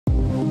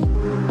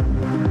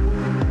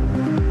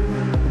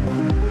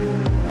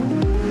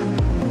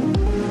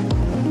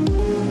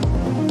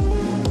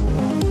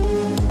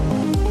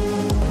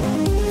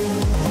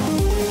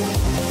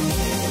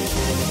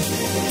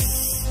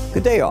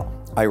Good day all.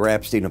 Ira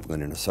Epstein of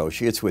Linn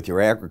Associates with your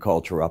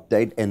agriculture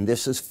update, and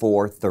this is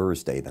for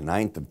Thursday, the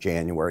 9th of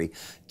January,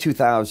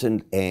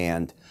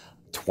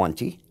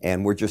 2020,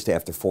 and we're just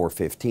after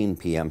 4:15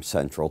 p.m.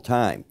 Central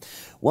Time.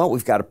 Well,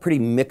 we've got a pretty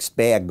mixed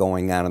bag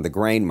going on in the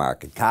grain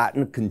market.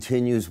 Cotton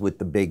continues with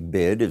the big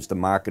bid as the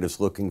market is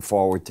looking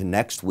forward to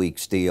next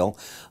week's deal,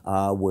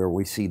 where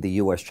we see the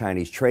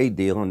U.S.-Chinese trade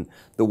deal. And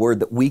the word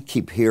that we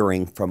keep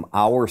hearing from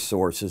our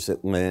sources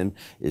at Linn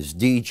is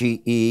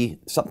DGE,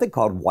 something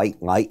called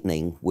white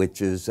lightning, which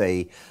is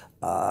it's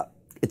a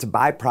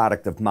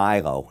byproduct of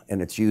milo,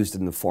 and it's used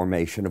in the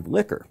formation of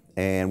liquor.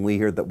 And we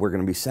hear that we're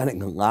going to be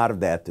sending a lot of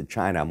that to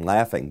China. I'm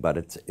laughing, but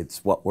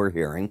it's what we're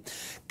hearing.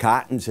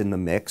 Cotton's in the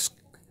mix.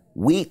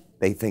 Wheat,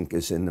 they think,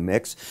 is in the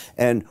mix.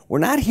 And we're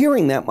not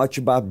hearing that much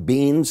about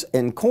beans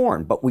and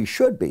corn, but we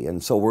should be.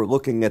 And so we're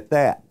looking at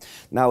that.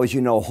 Now, as you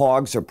know,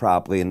 hogs are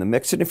probably in the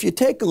mix. And if you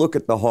take a look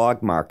at the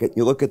hog market,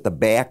 you look at the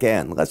back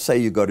end, let's say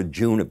you go to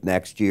June of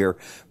next year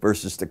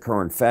versus the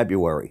current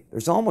February,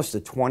 there's almost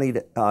a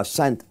 20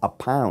 cent a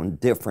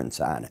pound difference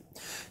on it.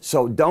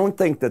 So don't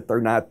think that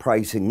they're not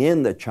pricing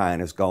in that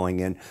China's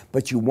going in,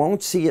 but you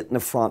won't see it in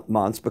the front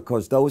months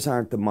because those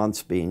aren't the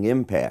months being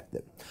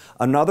impacted.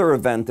 Another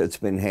event that's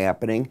been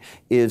happening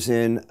is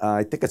in,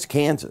 I think it's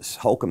Kansas,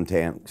 Holcomb,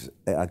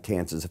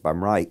 Kansas, if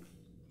I'm right.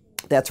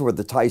 That's where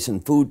the Tyson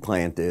food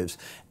plant is.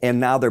 And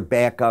now they're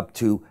back up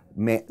to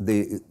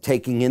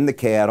taking in the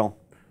cattle,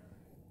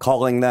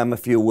 culling them,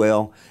 if you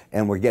will,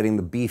 and we're getting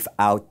the beef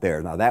out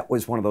there. Now, that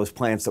was one of those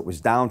plants that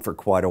was down for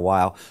quite a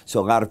while,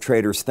 so a lot of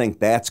traders think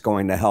that's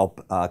going to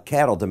help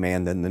cattle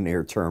demand in the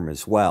near term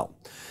as well.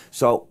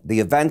 So the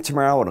event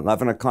tomorrow at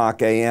 11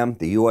 o'clock a.m.,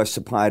 the U.S.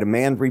 supply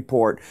demand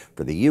report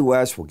for the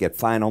U.S. We'll get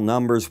final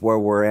numbers where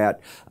we're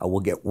at. We'll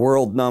get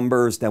world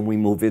numbers. Then we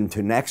move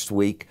into next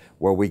week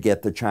where we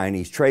get the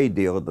Chinese trade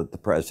deal that the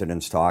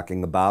president's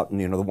talking about. And,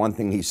 you know, the one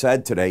thing he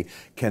said today,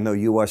 can the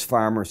U.S.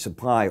 farmers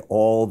supply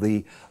all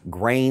the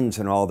grains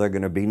and all they're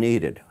going to be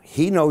needed?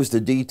 He knows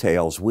the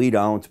details. We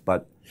don't,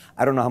 but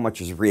I don't know how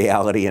much is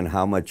reality and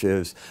how much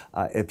is,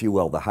 if you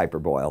will, the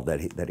hyperbole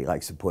that he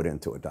likes to put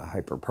into it, the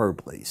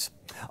hyperboles.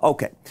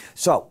 Okay,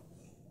 so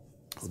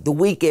the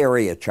week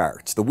area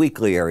charts, the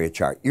weekly area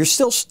chart, you're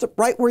still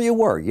right where you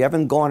were. You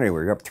haven't gone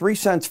anywhere. You're up 3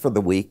 cents for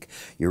the week.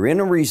 You're in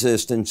a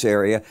resistance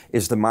area.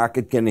 Is the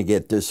market going to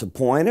get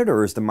disappointed,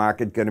 or is the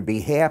market going to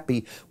be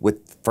happy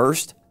with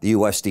first the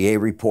USDA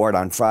report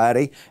on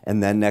Friday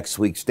and then next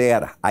week's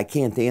data? I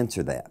can't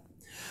answer that.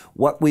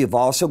 What we've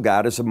also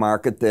got is a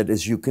market that,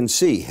 as you can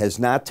see, has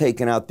not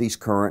taken out these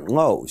current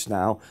lows.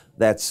 Now,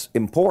 that's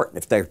important.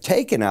 If they're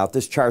taken out,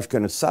 this chart's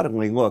going to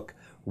suddenly look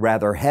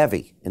rather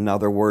heavy. In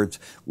other words,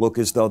 look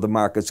as though the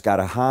market's got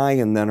a high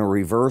and then a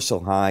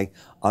reversal high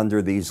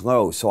under these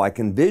lows. So I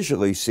can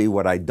visually see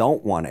what I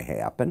don't want to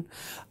happen.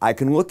 I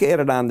can look at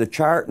it on the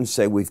chart and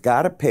say we've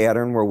got a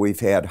pattern where we've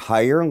had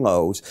higher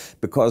lows,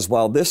 because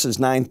while this is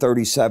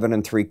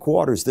 937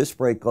 3/4, this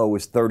break low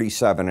is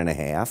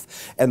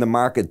 37.5, and the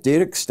market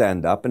did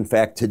extend up. In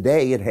fact,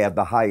 today it had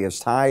the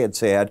highest high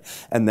it's had,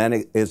 and then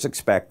it is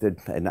expected,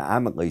 and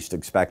I'm at least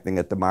expecting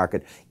it, the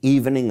market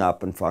evening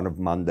up in front of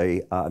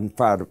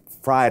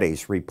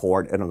Friday's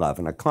report at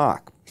 11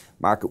 o'clock.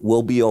 Market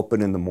will be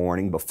open in the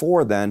morning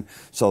before then,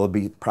 so there'll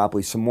be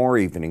probably some more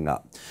evening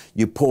up.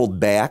 You pulled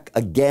back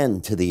again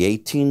to the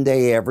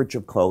 18-day average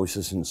of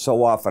closes, and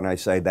so often I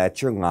say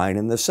that's your line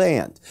in the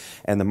sand.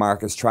 And the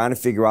market's trying to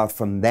figure out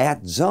from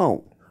that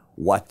zone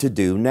what to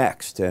do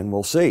next, and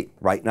we'll see.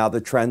 Right now the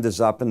trend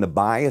is up and the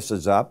bias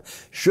is up.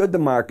 Should the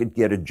market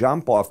get a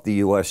jump off the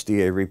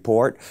USDA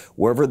report,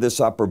 wherever this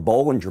upper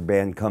Bollinger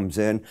Band comes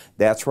in,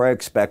 that's where I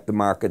expect the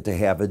market to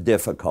have a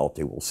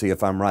difficulty. We'll see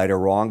if I'm right or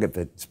wrong, if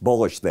it's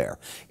bullish there.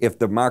 If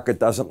the market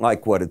doesn't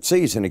like what it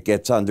sees and it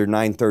gets under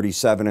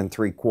 937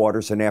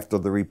 3/4, and after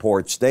the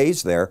report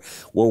stays there,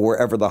 well,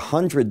 wherever the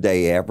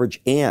 100-day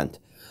average and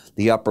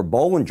the upper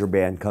Bollinger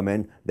Band come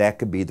in, that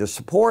could be the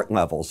support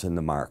levels in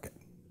the market.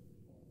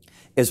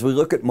 As we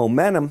look at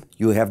momentum,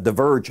 you have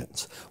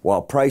divergence.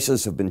 While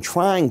prices have been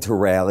trying to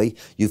rally,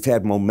 you've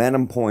had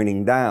momentum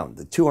pointing down.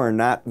 The two are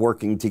not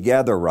working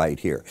together right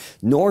here,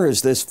 nor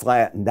has this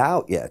flattened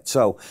out yet.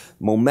 So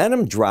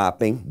momentum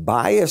dropping,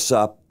 bias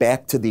up,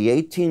 back to the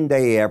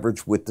 18-day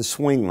average with the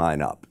swing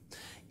line up.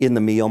 In the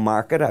meal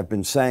market, I've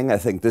been saying I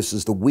think this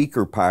is the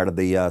weaker part of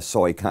the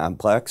soy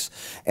complex,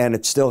 and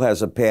it still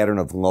has a pattern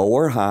of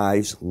lower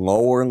highs,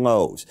 lower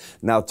lows.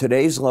 Now,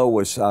 today's low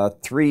was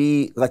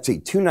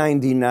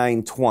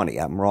 299.20.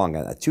 I'm wrong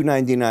on that.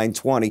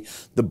 299.20.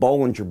 The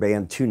Bollinger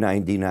Band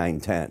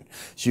 299.10.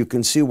 So you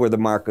can see where the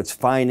market's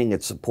finding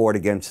its support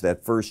against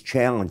that first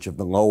challenge of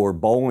the lower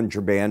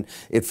Bollinger Band.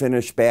 It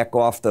finished back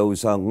off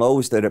those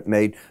lows that it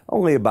made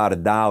only about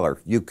 $1.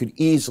 You could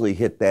easily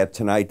hit that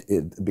tonight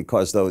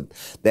because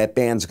that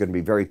band's going to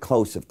be very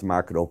close if the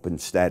market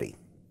opens steady.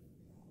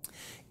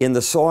 In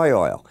the soy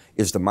oil,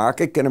 Is the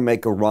market going to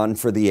make a run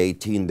for the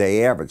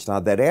 18-day average? Now,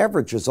 that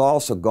average is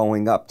also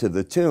going up to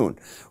the tune.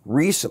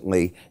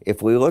 Recently,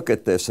 if we look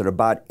at this, at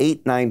about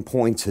 8-9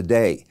 points a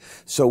day.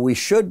 So we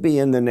should be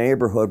in the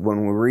neighborhood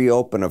when we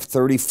reopen of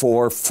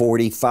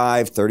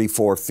 34.45,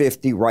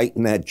 34.50, right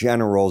in that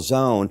general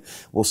zone.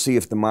 We'll see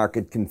if the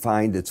market can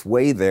find its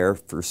way there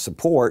for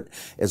support.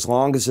 As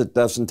long as it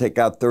doesn't take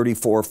out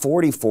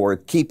 34.44,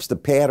 it keeps the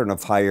pattern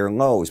of higher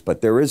lows.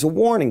 But there is a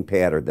warning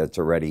pattern that's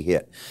already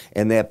hit.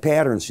 And that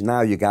pattern's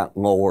now you got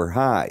lower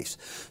highs.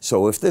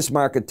 So if this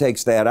market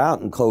takes that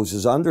out and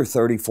closes under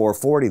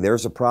 34.40,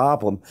 there's a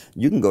problem.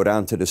 You can go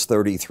down to this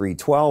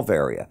 33.12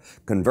 area.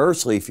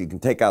 Conversely, if you can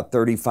take out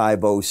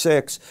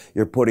 35.06,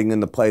 you're putting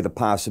into play the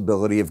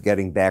possibility of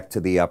getting back to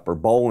the upper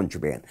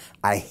Bollinger Band.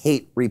 I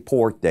hate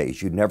report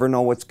days. You never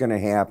know what's going to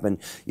happen.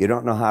 You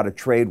don't know how to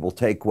trade. We'll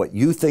take what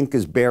you think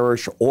is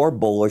bearish or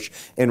bullish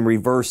and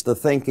reverse the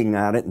thinking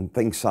on it and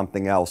think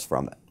something else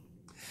from it.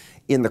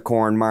 In the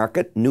corn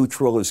market,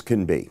 neutral as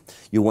can be.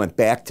 You went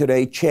back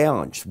today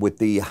challenged with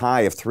the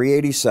high of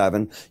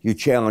 387. You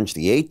challenged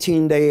the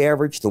 18-day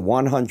average, the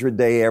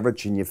 100-day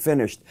average, and you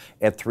finished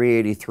at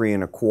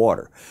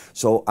 383.25.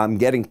 So I'm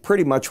getting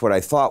pretty much what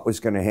I thought was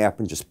going to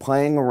happen, just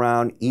playing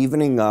around,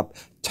 evening up,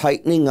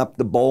 tightening up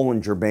the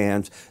Bollinger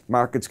Bands.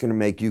 Market's going to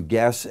make you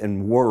guess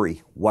and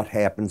worry what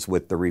happens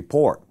with the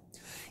report.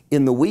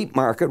 In the wheat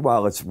market,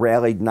 while it's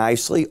rallied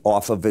nicely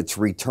off of its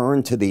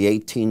return to the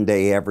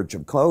 18-day average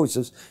of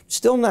closes,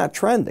 still not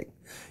trending.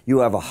 You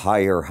have a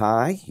higher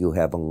high, you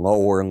have a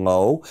lower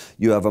low,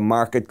 you have a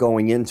market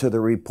going into the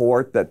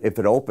report that if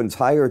it opens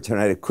higher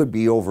tonight, it could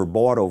be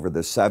overbought over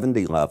the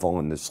 70 level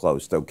in the slow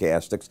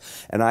stochastics,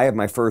 and I have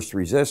my first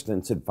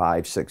resistance at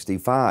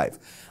 565.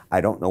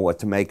 I don't know what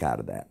to make out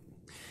of that.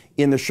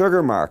 In the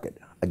sugar market,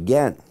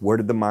 again, where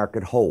did the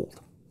market hold?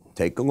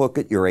 Take a look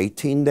at your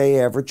 18-day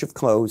average of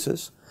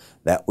closes.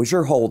 That was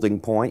your holding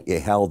point.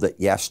 You held it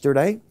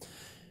yesterday.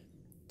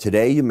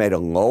 Today you made a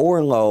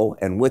lower low,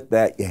 and with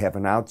that you have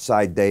an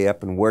outside day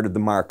up, and where did the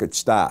market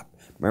stop?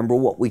 Remember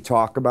what we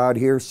talk about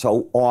here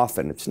so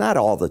often, it's not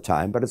all the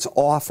time, but it's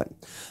often,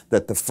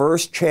 that the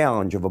first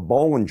challenge of a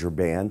Bollinger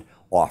Band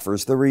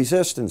offers the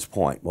resistance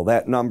point. Well,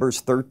 that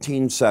number's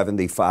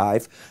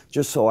 1375,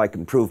 just so I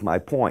can prove my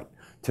point.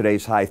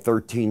 Today's high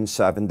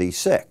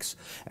 1376,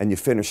 and you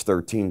finish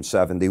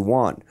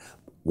 1371.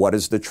 What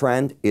is the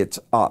trend? It's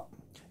up.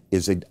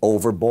 Is it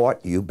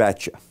overbought? You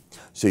betcha.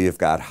 So you've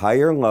got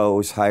higher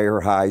lows, higher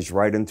highs,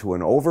 right into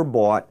an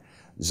overbought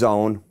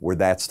zone where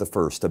that's the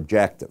first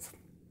objective.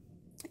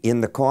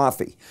 In the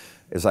coffee,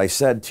 as I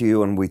said to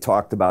you and we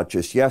talked about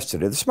just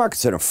yesterday, this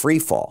market's in a free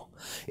fall.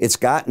 It's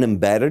got an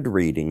embedded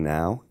reading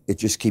now. It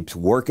just keeps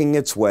working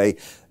its way.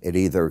 It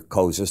either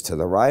closes to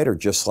the right or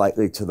just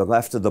slightly to the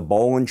left of the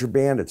Bollinger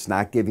Band. It's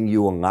not giving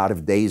you a lot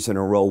of days in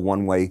a row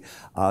one way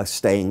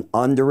staying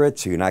under it,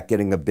 so you're not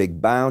getting a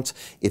big bounce.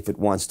 If it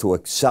wants to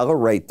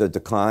accelerate the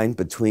decline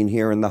between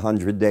here and the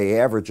 100-day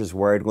averages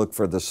where I'd look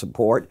for the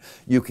support,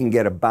 you can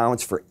get a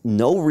bounce for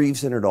no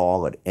reason at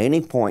all at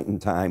any point in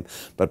time.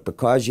 But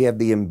because you have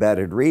the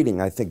embedded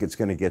reading, I think it's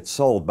going to get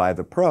sold by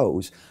the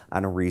pros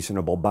on a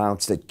reasonable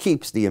bounce that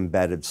keeps the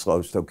embedded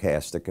slow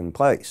stochastic in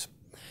place.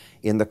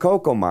 In the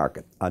cocoa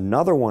market,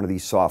 another one of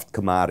these soft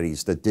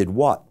commodities that did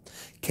what?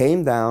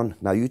 Came down,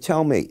 now you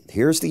tell me,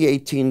 here's the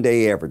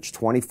 18-day average,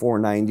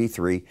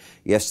 24.93,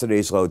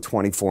 yesterday's low,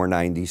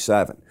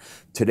 24.97.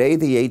 Today,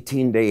 the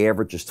 18-day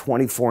average is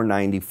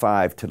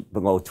 24.95 to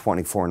below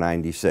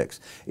 24.96.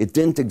 It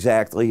didn't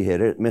exactly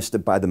hit it. It missed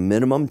it by the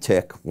minimum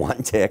tick,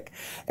 one tick,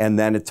 and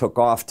then it took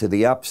off to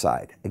the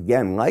upside.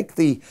 Again, like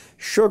the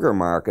sugar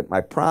market,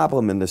 my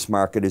problem in this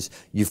market is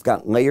you've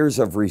got layers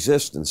of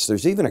resistance.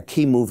 There's even a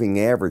key moving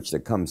average that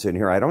comes in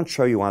here. I don't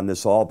show you on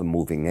this all the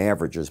moving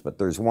averages, but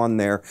there's one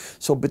there.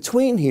 So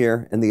between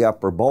here and the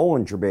upper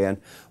Bollinger Band,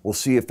 we'll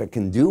see if it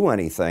can do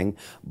anything.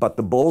 But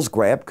the bulls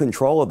grabbed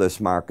control of this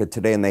market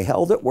today, and they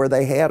held it where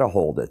they had to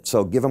hold it.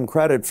 So give them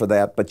credit for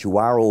that, but you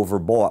are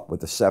overbought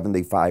with a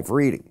 75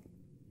 reading.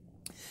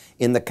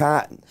 In the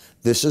cotton,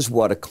 this is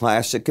what a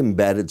classic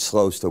embedded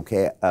slow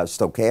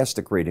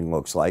stochastic reading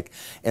looks like,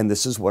 and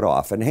this is what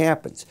often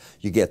happens.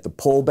 You get the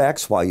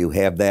pullbacks while you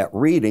have that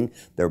reading.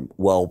 They're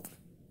well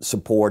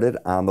supported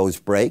on those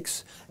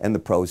breaks, and the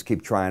pros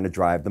keep trying to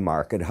drive the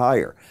market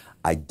higher.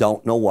 I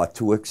don't know what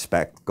to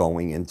expect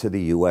going into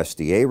the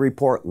USDA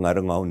report, let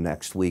alone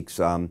next week's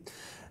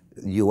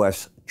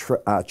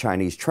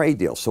U.S.-Chinese trade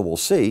deal. So we'll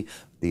see.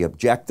 The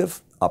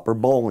objective, upper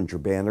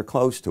Bollinger Band or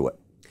close to it.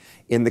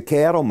 In the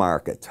cattle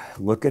market,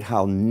 look at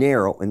how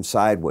narrow and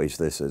sideways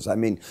this is. I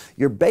mean,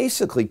 you're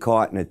basically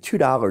caught in a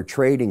 $2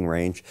 trading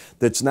range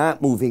that's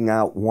not moving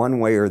out one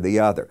way or the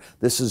other.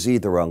 This is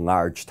either a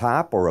large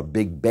top or a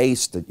big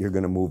base that you're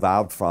going to move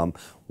out from.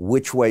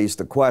 Which way is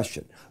the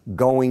question?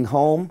 Going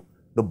home,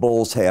 the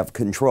bulls have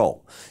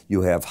control.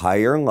 You have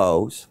higher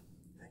lows.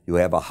 You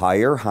have a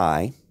higher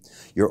high.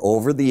 You're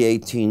over the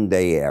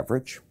 18-day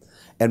average,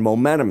 and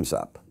momentum's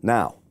up.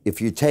 Now,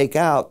 if you take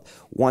out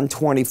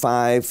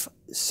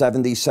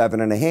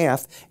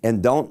 125.77.5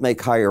 and don't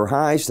make higher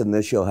highs than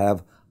this, you'll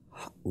have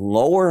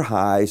lower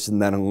highs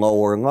and then a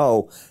lower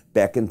low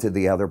back into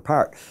the other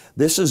part.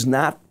 This is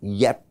not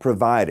yet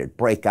provided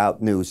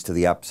breakout news to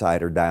the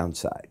upside or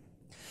downside.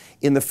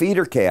 In the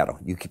feeder cattle,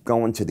 you keep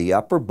going to the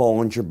upper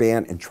Bollinger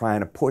Band and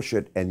trying to push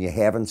it, and you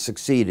haven't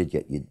succeeded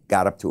yet. You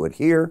got up to it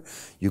here,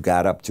 you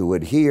got up to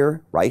it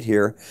here, right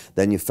here,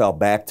 then you fell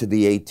back to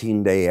the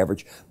 18-day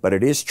average, but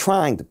it is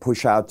trying to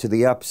push out to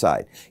the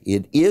upside.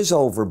 It is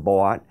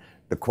overbought.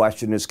 The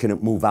question is, can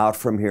it move out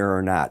from here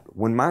or not?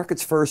 When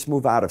markets first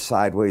move out of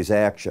sideways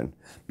action,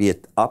 be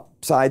it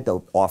upside,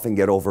 they'll often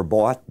get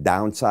overbought,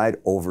 downside,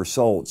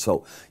 oversold.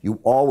 So you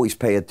always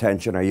pay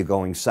attention, are you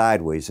going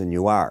sideways? And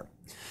you are.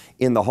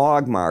 In the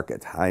hog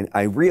market,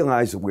 I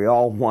realize that we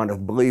all want to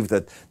believe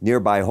that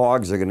nearby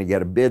hogs are going to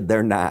get a bid.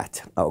 They're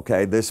not,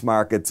 okay? This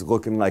market's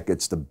looking like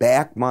it's the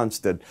back months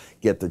that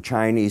get the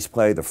Chinese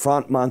play. The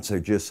front months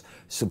are just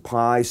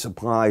supply,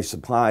 supply,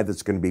 supply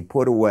that's going to be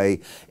put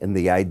away, and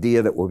the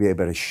idea that we'll be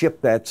able to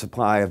ship that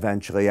supply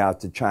eventually out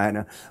to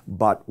China,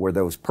 but where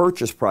those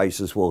purchase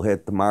prices will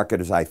hit, the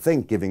market is, I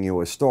think, giving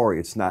you a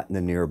story. It's not in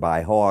the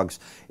nearby hogs.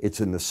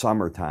 It's in the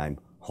summertime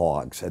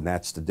hogs, and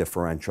that's the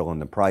differential in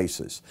the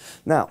prices.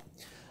 Now,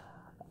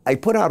 I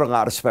put out a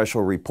lot of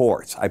special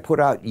reports. I put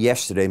out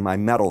yesterday my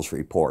metals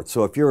report.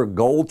 So if you're a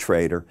gold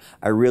trader,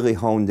 I really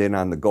honed in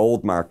on the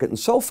gold market. And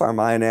so far,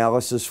 my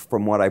analysis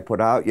from what I put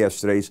out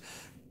yesterday is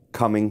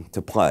coming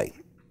to play.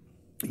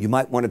 You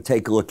might want to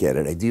take a look at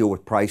it. I deal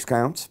with price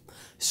counts,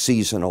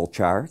 seasonal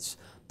charts,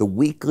 the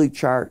weekly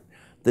chart,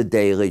 the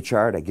daily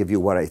chart. I give you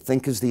what I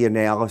think is the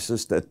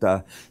analysis that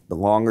the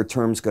longer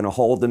term is going to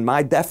hold. And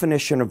my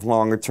definition of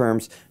longer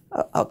terms,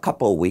 a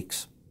couple of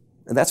weeks.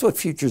 And that's what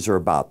futures are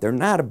about. They're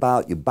not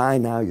about you buy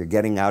now, you're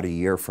getting out a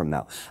year from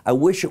now. I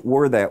wish it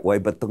were that way,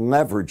 but the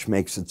leverage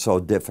makes it so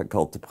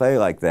difficult to play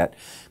like that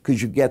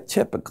because you get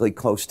typically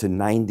close to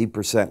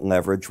 90%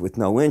 leverage with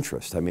no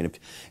interest. I mean,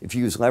 if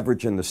you use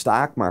leverage in the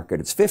stock market,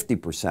 it's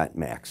 50%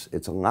 max.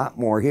 It's a lot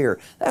more here.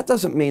 That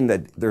doesn't mean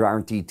that there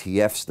aren't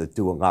ETFs that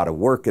do a lot of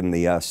work in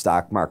the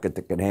stock market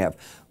that can have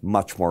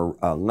much more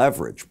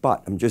leverage,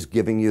 but I'm just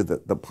giving you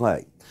the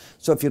play.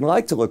 So if you'd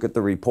like to look at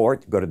the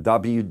report, go to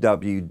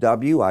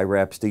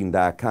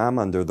www.iraepstein.com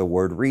under the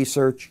word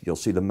research. You'll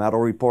see the metal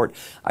report.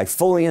 I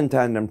fully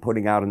intend on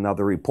putting out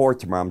another report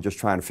tomorrow. I'm just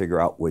trying to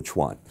figure out which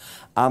one.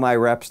 I'm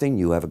Ira Epstein.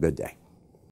 You have a good day.